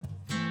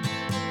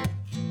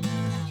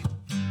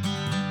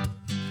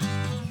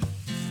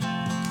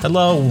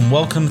Hello and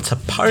welcome to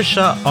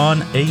Parsha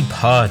on a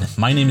Pod.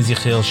 My name is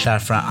Yechiel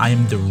Shafra. I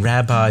am the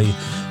rabbi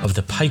of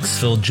the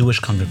Pikesville Jewish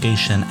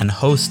congregation and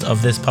host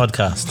of this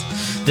podcast.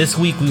 This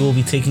week we will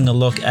be taking a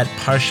look at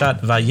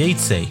Parshat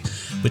Vayetze,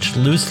 which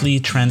loosely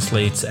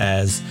translates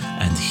as,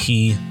 and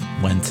he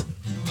went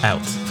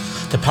out.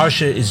 The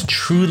Parsha is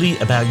truly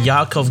about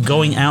Yaakov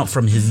going out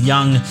from his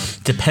young,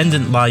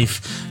 dependent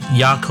life,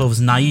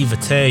 Yaakov's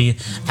naivete,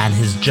 and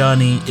his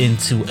journey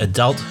into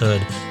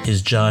adulthood,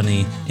 his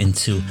journey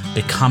into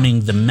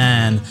becoming the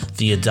man,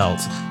 the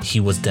adult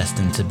he was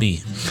destined to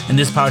be. In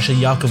this Parsha,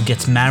 Yaakov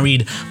gets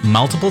married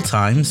multiple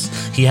times,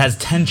 he has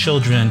 10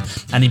 children,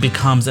 and he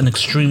becomes an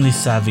extremely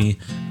savvy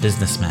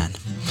businessman.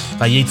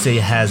 Vayetze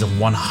has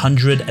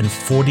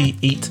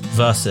 148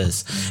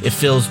 verses. It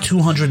fills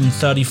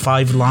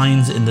 235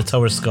 lines in the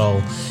Torah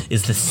scroll,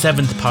 is the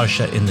 7th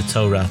Parsha in the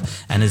Torah,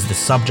 and is the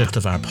subject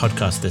of our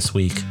podcast this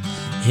week.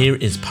 Here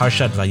is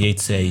Parshat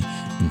Vayetze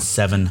in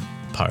 7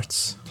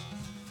 parts.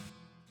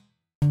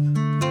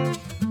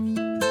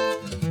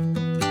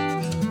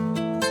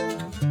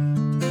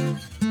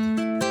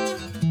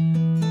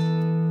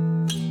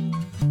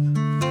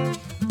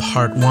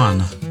 Part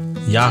 1.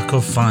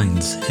 Yaakov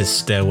finds his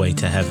stairway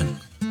to heaven.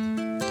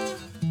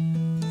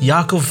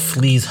 Yaakov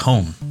flees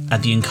home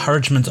at the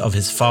encouragement of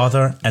his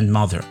father and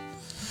mother,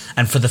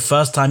 and for the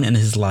first time in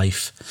his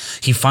life,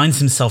 he finds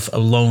himself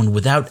alone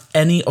without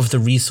any of the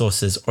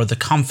resources or the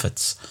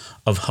comforts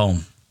of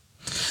home.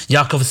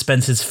 Yaakov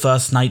spends his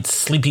first night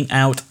sleeping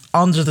out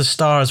under the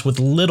stars with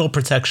little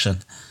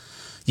protection,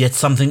 yet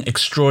something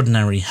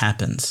extraordinary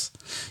happens.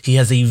 He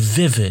has a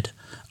vivid,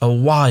 a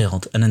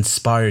wild, and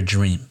inspired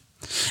dream,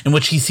 in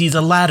which he sees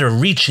a ladder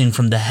reaching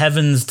from the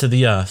heavens to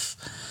the earth,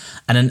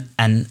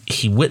 and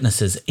he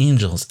witnesses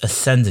angels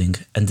ascending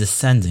and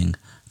descending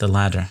the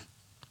ladder.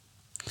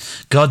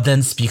 God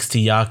then speaks to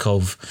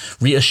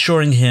Yaakov,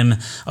 reassuring him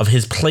of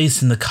his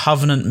place in the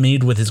covenant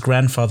made with his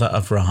grandfather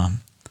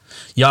Abraham.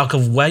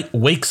 Yaakov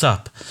wakes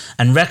up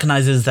and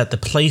recognizes that the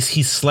place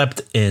he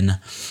slept in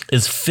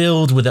is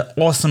filled with the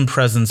awesome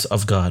presence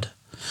of God.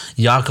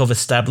 Yaakov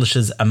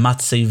establishes a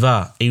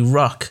matzeva, a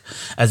rock,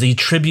 as a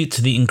tribute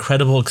to the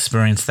incredible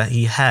experience that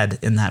he had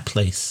in that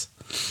place.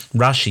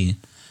 Rashi,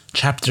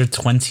 chapter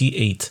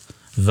 28,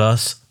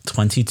 verse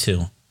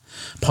 22,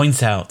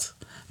 points out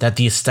that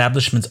the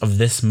establishment of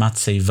this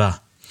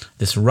matzeva,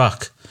 this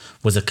rock,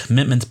 was a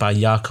commitment by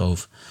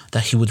Yaakov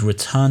that he would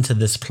return to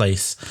this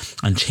place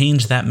and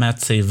change that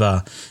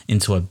matzeva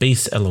into a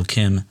Beis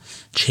Elokim,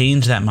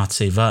 change that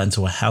matzeva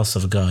into a house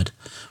of God,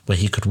 where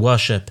he could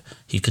worship,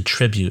 he could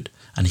tribute,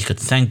 and he could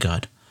thank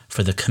God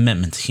for the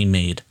commitment he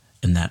made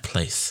in that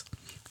place.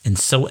 And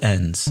so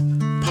ends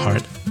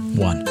part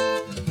 1.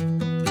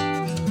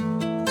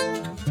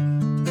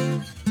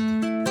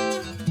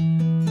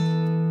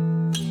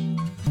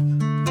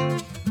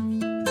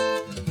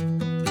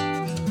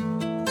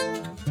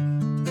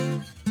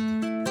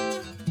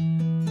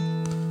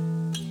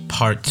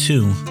 Part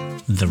 2,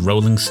 The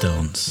Rolling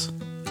Stones.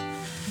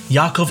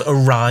 Yaakov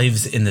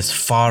arrives in this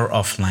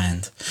far-off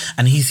land,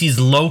 and he sees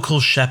local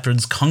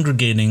shepherds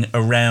congregating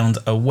around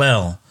a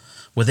well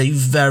with a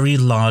very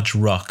large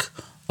rock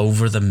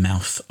over the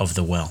mouth of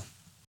the well.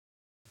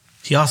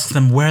 He asks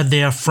them where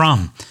they are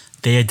from.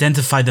 They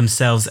identify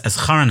themselves as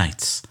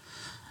Charanites,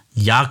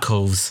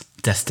 Yaakov's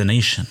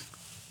destination.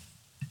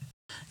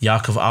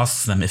 Yaakov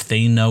asks them if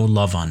they know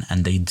Lavan,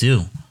 and they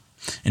do.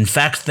 In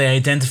fact, they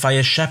identify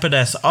a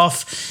shepherdess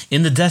off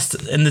in the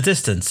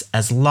distance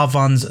as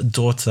Lavan's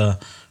daughter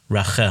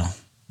Rachel.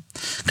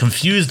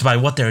 Confused by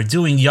what they're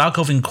doing,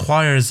 Yaakov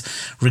inquires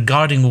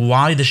regarding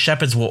why the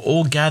shepherds were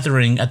all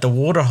gathering at the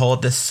waterhole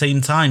at the same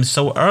time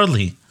so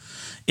early.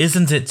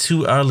 Isn't it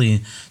too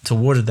early to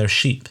water their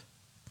sheep?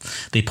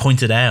 They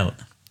pointed out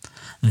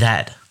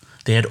that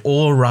they had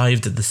all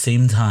arrived at the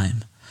same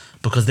time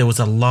because there was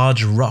a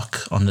large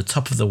rock on the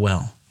top of the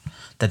well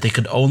that they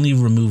could only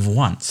remove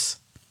once,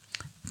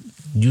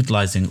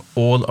 utilizing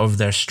all of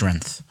their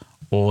strength,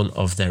 all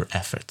of their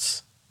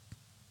efforts.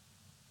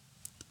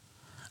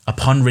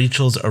 Upon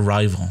Rachel's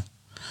arrival,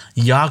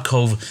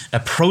 Yaakov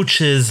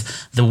approaches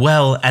the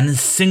well and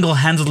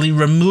single-handedly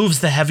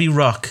removes the heavy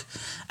rock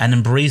and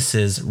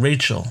embraces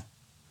Rachel.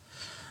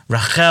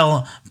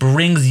 Rachel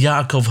brings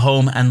Yaakov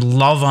home, and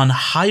Lavan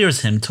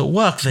hires him to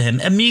work for him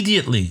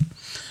immediately,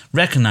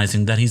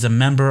 recognizing that he's a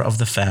member of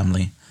the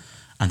family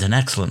and an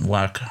excellent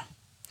worker.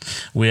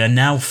 We are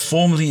now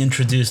formally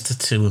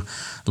introduced to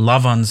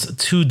Lavan's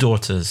 2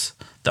 daughters,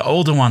 the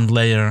older one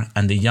Leah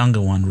and the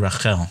younger one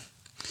Rachel.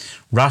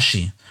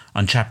 Rashi,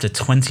 on chapter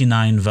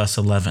 29, verse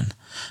 11,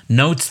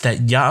 notes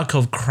that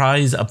Yaakov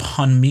cries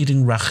upon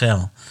meeting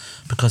Rachel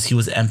because he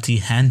was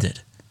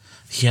empty-handed.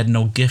 He had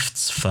no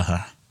gifts for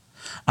her.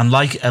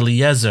 Unlike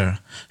Eliezer,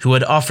 who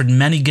had offered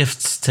many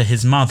gifts to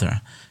his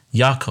mother,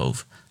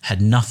 Yaakov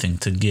had nothing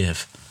to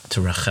give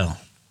to Rachel.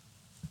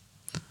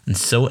 And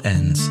so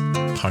ends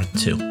part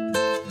 2.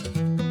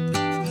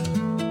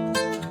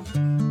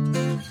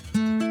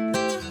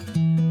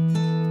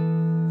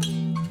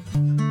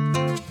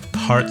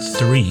 Part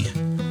 3.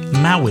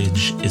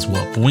 Marriage is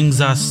what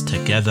brings us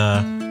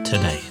together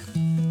today.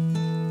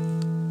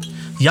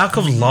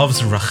 Yaakov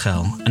loves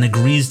Rachel and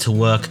agrees to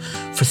work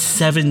for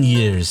 7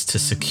 years to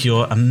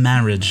secure a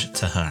marriage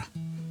to her.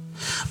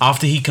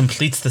 After he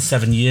completes the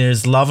 7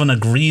 years, Lavan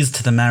agrees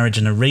to the marriage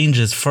and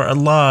arranges for a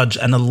large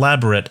and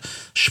elaborate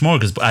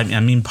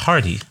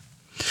party.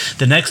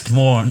 The next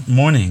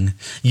morning,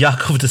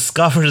 Yaakov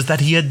discovers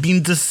that he had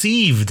been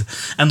deceived,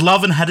 and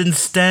Lavan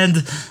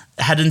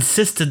had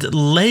insisted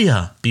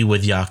Leah be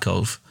with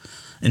Yaakov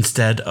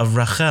instead of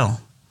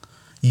Rachel.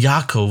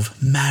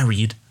 Yaakov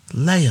married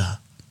Leah.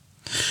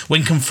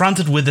 When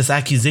confronted with this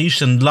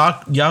accusation,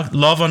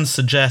 Lavan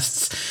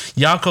suggests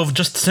Yaakov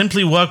just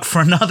simply work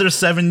for another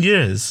 7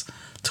 years,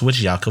 to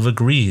which Yaakov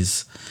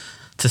agrees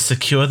to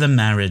secure the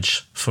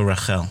marriage for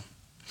Rachel.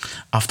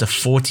 After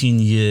 14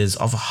 years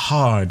of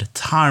hard,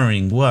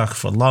 tiring work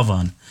for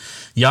Lavan,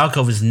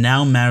 Yaakov is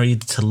now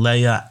married to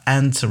Leah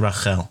and to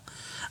Rachel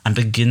and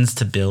begins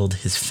to build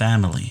his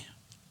family.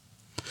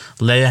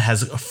 Leah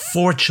has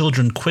 4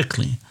 children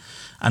quickly,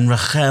 and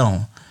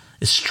Rachel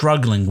is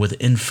struggling with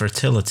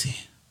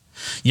infertility.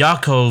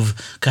 Yaakov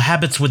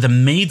cohabits with the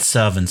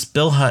maidservants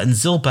Bilhah and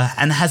Zilpah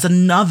and has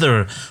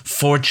another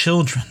 4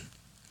 children.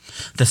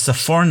 The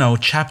Sepharno,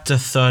 chapter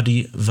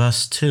 30,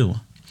 verse 2,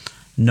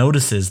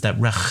 notices that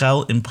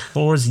Rachel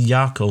implores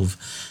Yaakov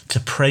to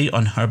pray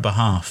on her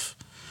behalf,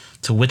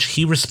 to which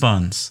he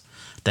responds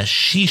that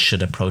she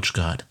should approach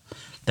God,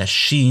 that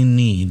she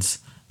needs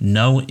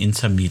no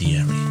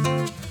intermediary.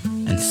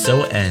 And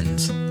so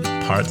ends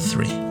part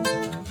 3.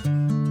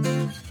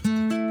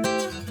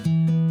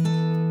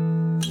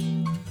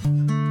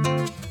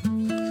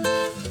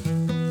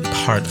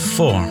 Part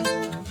 4.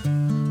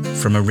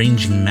 From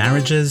arranging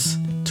marriages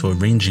to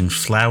arranging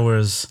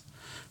flowers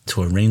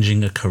to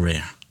arranging a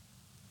career.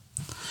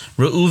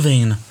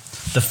 Reuven,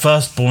 the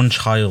firstborn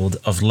child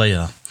of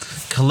Leah,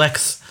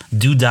 collects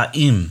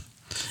dudaim,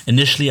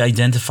 initially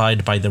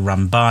identified by the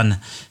Ramban,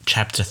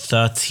 chapter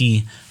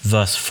 30,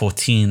 verse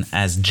 14,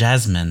 as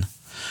jasmine,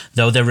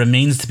 though there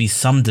remains to be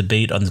some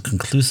debate on the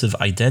conclusive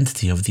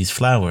identity of these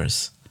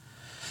flowers.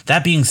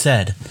 That being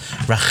said,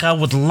 Rachel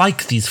would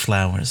like these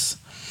flowers,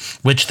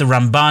 which the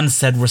Ramban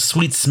said were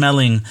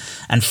sweet-smelling,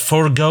 and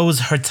forgoes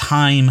her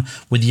time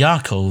with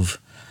Yaakov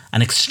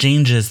and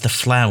exchanges the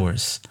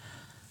flowers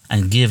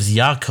and gives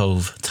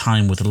Yaakov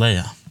time with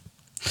Leah.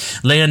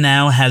 Leah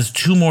now has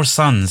 2 more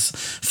sons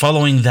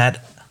following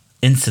that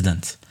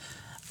incident,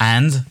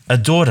 and a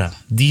daughter,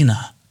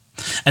 Dinah.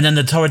 And then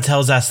the Torah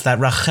tells us that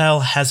Rachel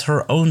has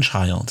her own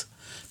child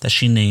that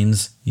she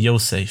names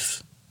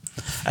Yosef.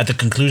 At the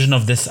conclusion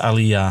of this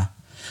aliyah,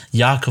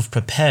 Yaakov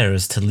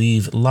prepares to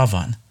leave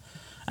Lavan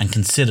and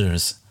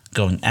considers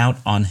going out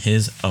on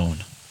his own.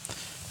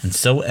 And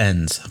so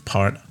ends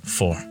part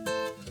 4.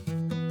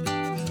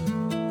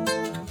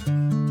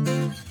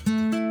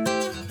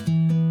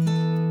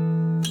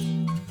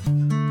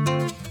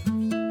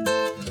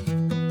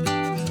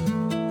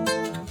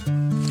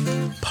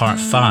 Part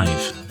 5.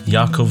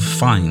 Yaakov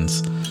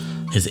finds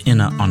his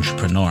inner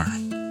entrepreneur.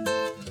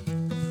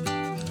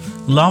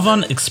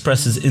 Lavan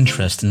expresses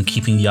interest in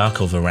keeping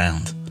Yaakov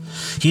around.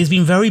 He has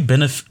been very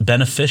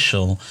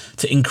beneficial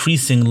to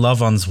increasing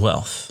Lavan's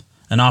wealth,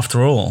 and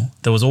after all,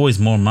 there was always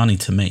more money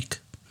to make.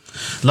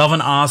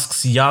 Lavan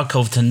asks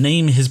Yaakov to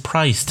name his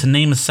price, to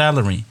name a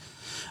salary,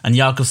 and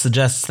Yaakov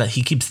suggests that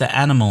he keeps the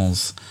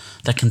animals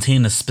that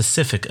contain a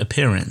specific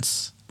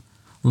appearance.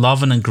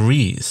 Lavan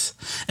agrees,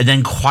 and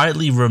then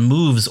quietly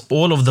removes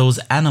all of those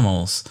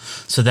animals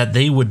so that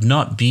they would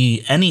not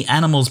be any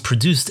animals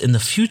produced in the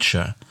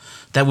future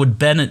that would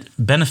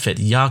benefit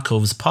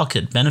Yaakov's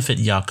pocket, benefit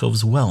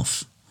Yaakov's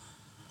wealth.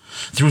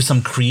 Through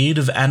some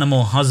creative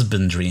animal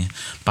husbandry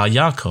by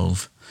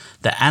Yaakov,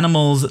 the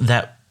animals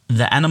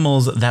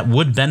that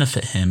would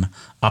benefit him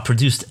are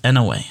produced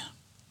anyway.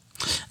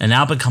 And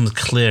now it becomes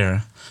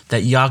clear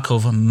that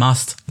Yaakov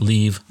must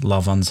leave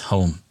Lavan's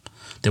home.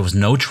 There was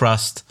no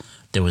trust,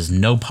 there was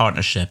no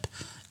partnership.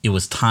 It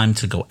was time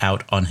to go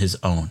out on his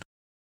own.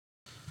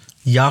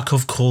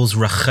 Yaakov calls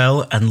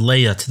Rachel and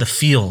Leah to the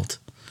field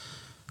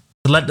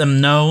to let them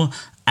know,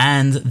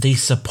 and they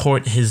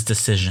support his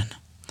decision.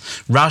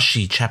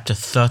 Rashi, chapter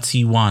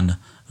 31,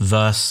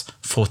 verse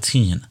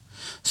 14,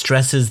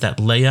 stresses that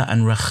Leah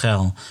and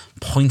Rachel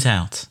point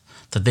out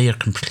that they are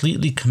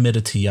completely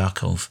committed to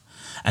Yaakov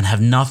and have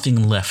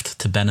nothing left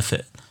to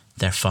benefit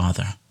their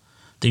father.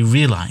 They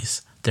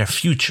realize their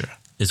future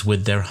is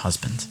with their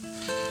husband.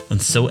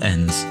 And so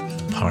ends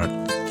part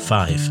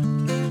 5.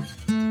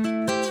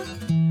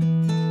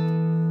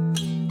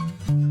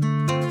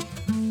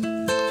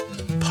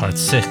 Part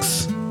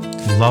 6.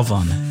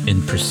 Lavan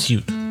in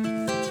pursuit.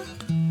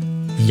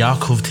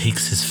 Yaakov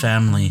takes his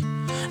family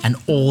and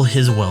all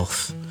his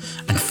wealth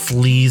and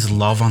flees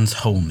Lavan's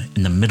home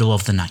in the middle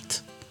of the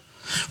night.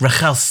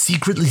 Rachel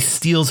secretly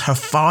steals her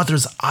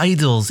father's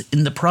idols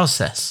in the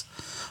process,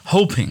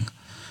 hoping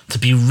to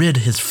be rid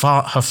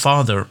her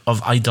father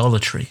of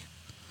idolatry.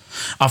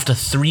 After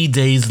 3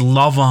 days,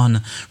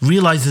 Lavan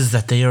realizes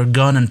that they are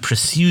gone and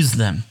pursues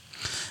them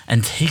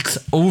and takes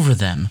over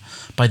them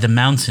by the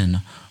mountain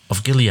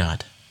of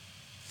Gilead.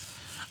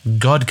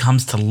 God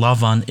comes to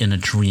Lavan in a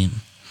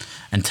dream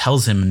and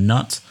tells him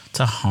not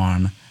to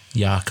harm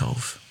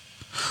Yaakov.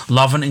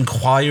 Lavan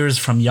inquires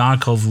from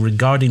Yaakov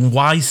regarding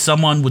why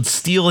someone would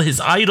steal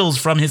his idols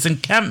from his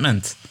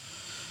encampment,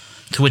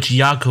 to which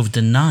Yaakov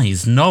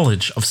denies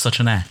knowledge of such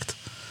an act.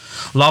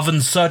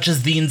 Lavan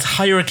searches the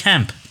entire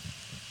camp,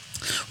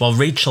 while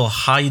Rachel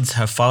hides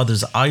her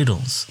father's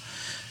idols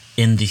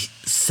in the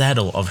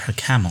saddle of her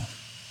camel.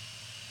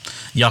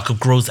 Yaakov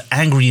grows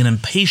angry and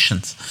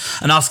impatient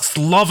and asks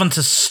Lavan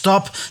to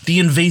stop the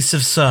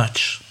invasive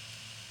search.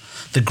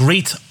 The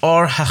great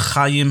Or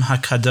HaChaim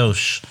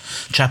HaKadosh,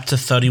 chapter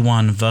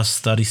 31, verse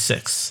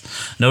 36,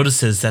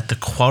 notices that the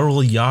quarrel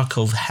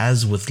Yaakov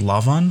has with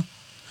Lavan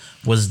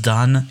was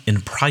done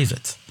in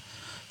private,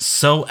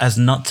 so as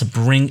not to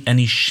bring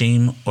any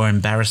shame or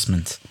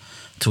embarrassment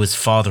to his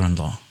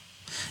father-in-law.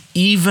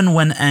 Even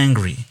when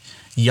angry,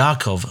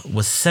 Yaakov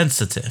was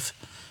sensitive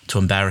to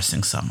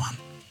embarrassing someone.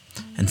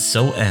 And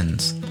so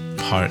ends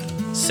part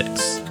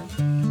 6.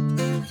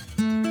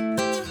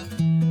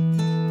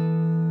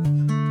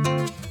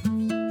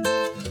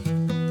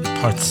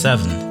 Part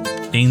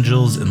 7.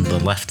 Angels in the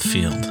Left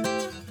Field.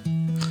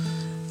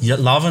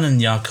 Lavan and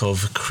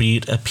Yaakov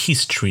create a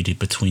peace treaty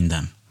between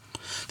them.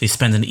 They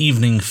spend an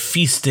evening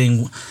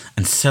feasting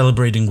and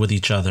celebrating with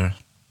each other.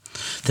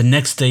 The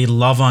next day,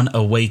 Lavan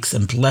awakes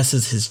and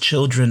blesses his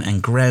children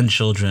and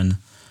grandchildren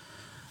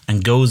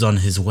and goes on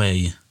his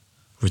way,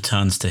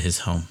 returns to his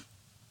home.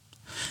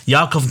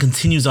 Yaakov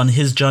continues on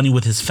his journey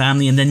with his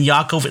family, and then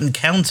Yaakov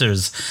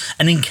encounters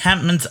an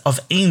encampment of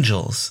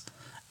angels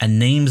and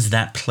names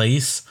that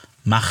place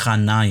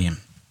Machanaim.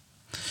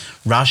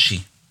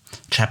 Rashi,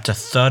 chapter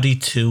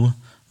 32,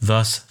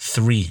 verse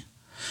 3,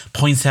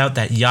 points out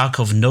that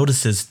Yaakov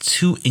notices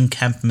 2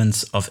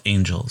 encampments of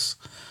angels,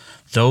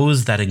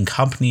 those that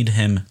accompanied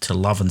him to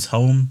Lavan's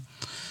home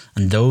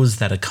and those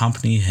that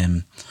accompany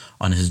him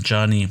on his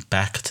journey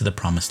back to the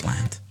Promised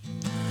Land.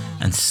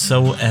 And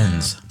so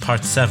ends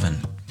part 7,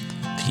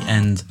 the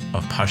end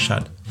of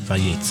Parshat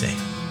Vayetze.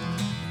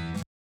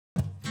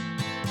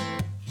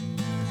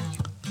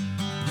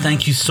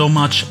 Thank you so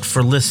much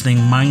for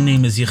listening. My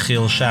name is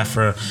Yechiel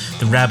Schaffer,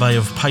 the rabbi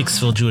of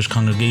Pikesville Jewish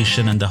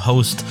Congregation and the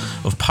host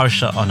of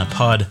Parsha on a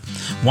Pod.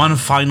 One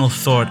final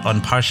thought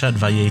on Parshat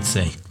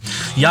Vayetze.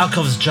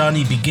 Yaakov's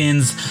journey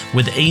begins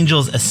with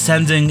angels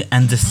ascending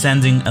and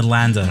descending a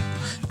ladder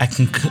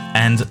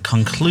and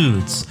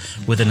concludes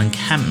with an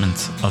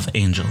encampment of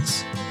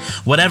angels.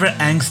 Whatever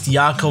angst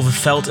Yaakov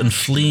felt in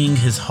fleeing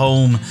his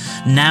home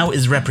now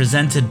is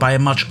represented by a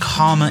much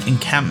calmer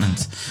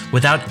encampment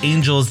without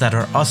angels that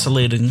are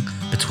oscillating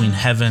between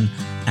heaven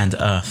and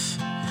earth.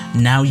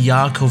 Now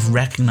Yaakov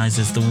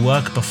recognizes the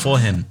work before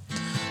him,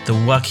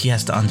 the work he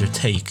has to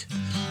undertake,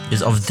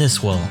 is of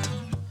this world.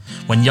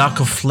 When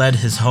Yaakov fled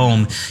his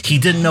home, he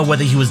didn't know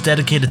whether he was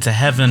dedicated to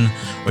heaven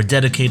or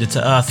dedicated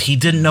to earth. He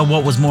didn't know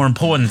what was more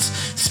important,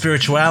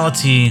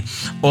 spirituality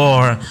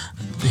or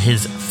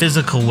his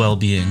physical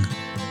well-being.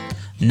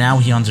 Now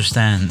he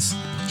understands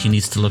he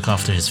needs to look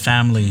after his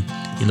family,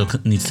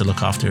 needs to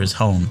look after his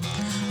home,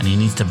 and he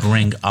needs to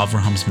bring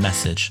Avraham's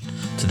message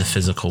to the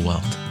physical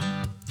world.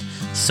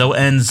 So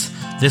ends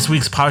this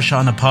week's Parsha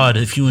on a Pod.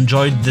 If you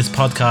enjoyed this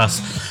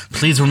podcast,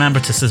 please remember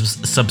to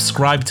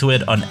subscribe to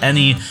it on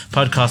any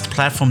podcast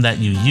platform that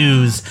you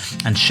use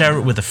and share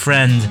it with a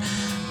friend.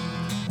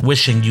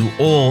 Wishing you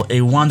all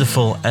a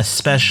wonderful, a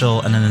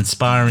special, and an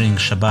inspiring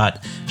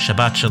Shabbat.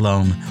 Shabbat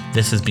Shalom.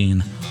 This has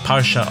been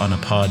Parsha on a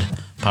Pod,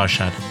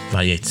 Parshat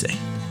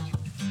Vayetze.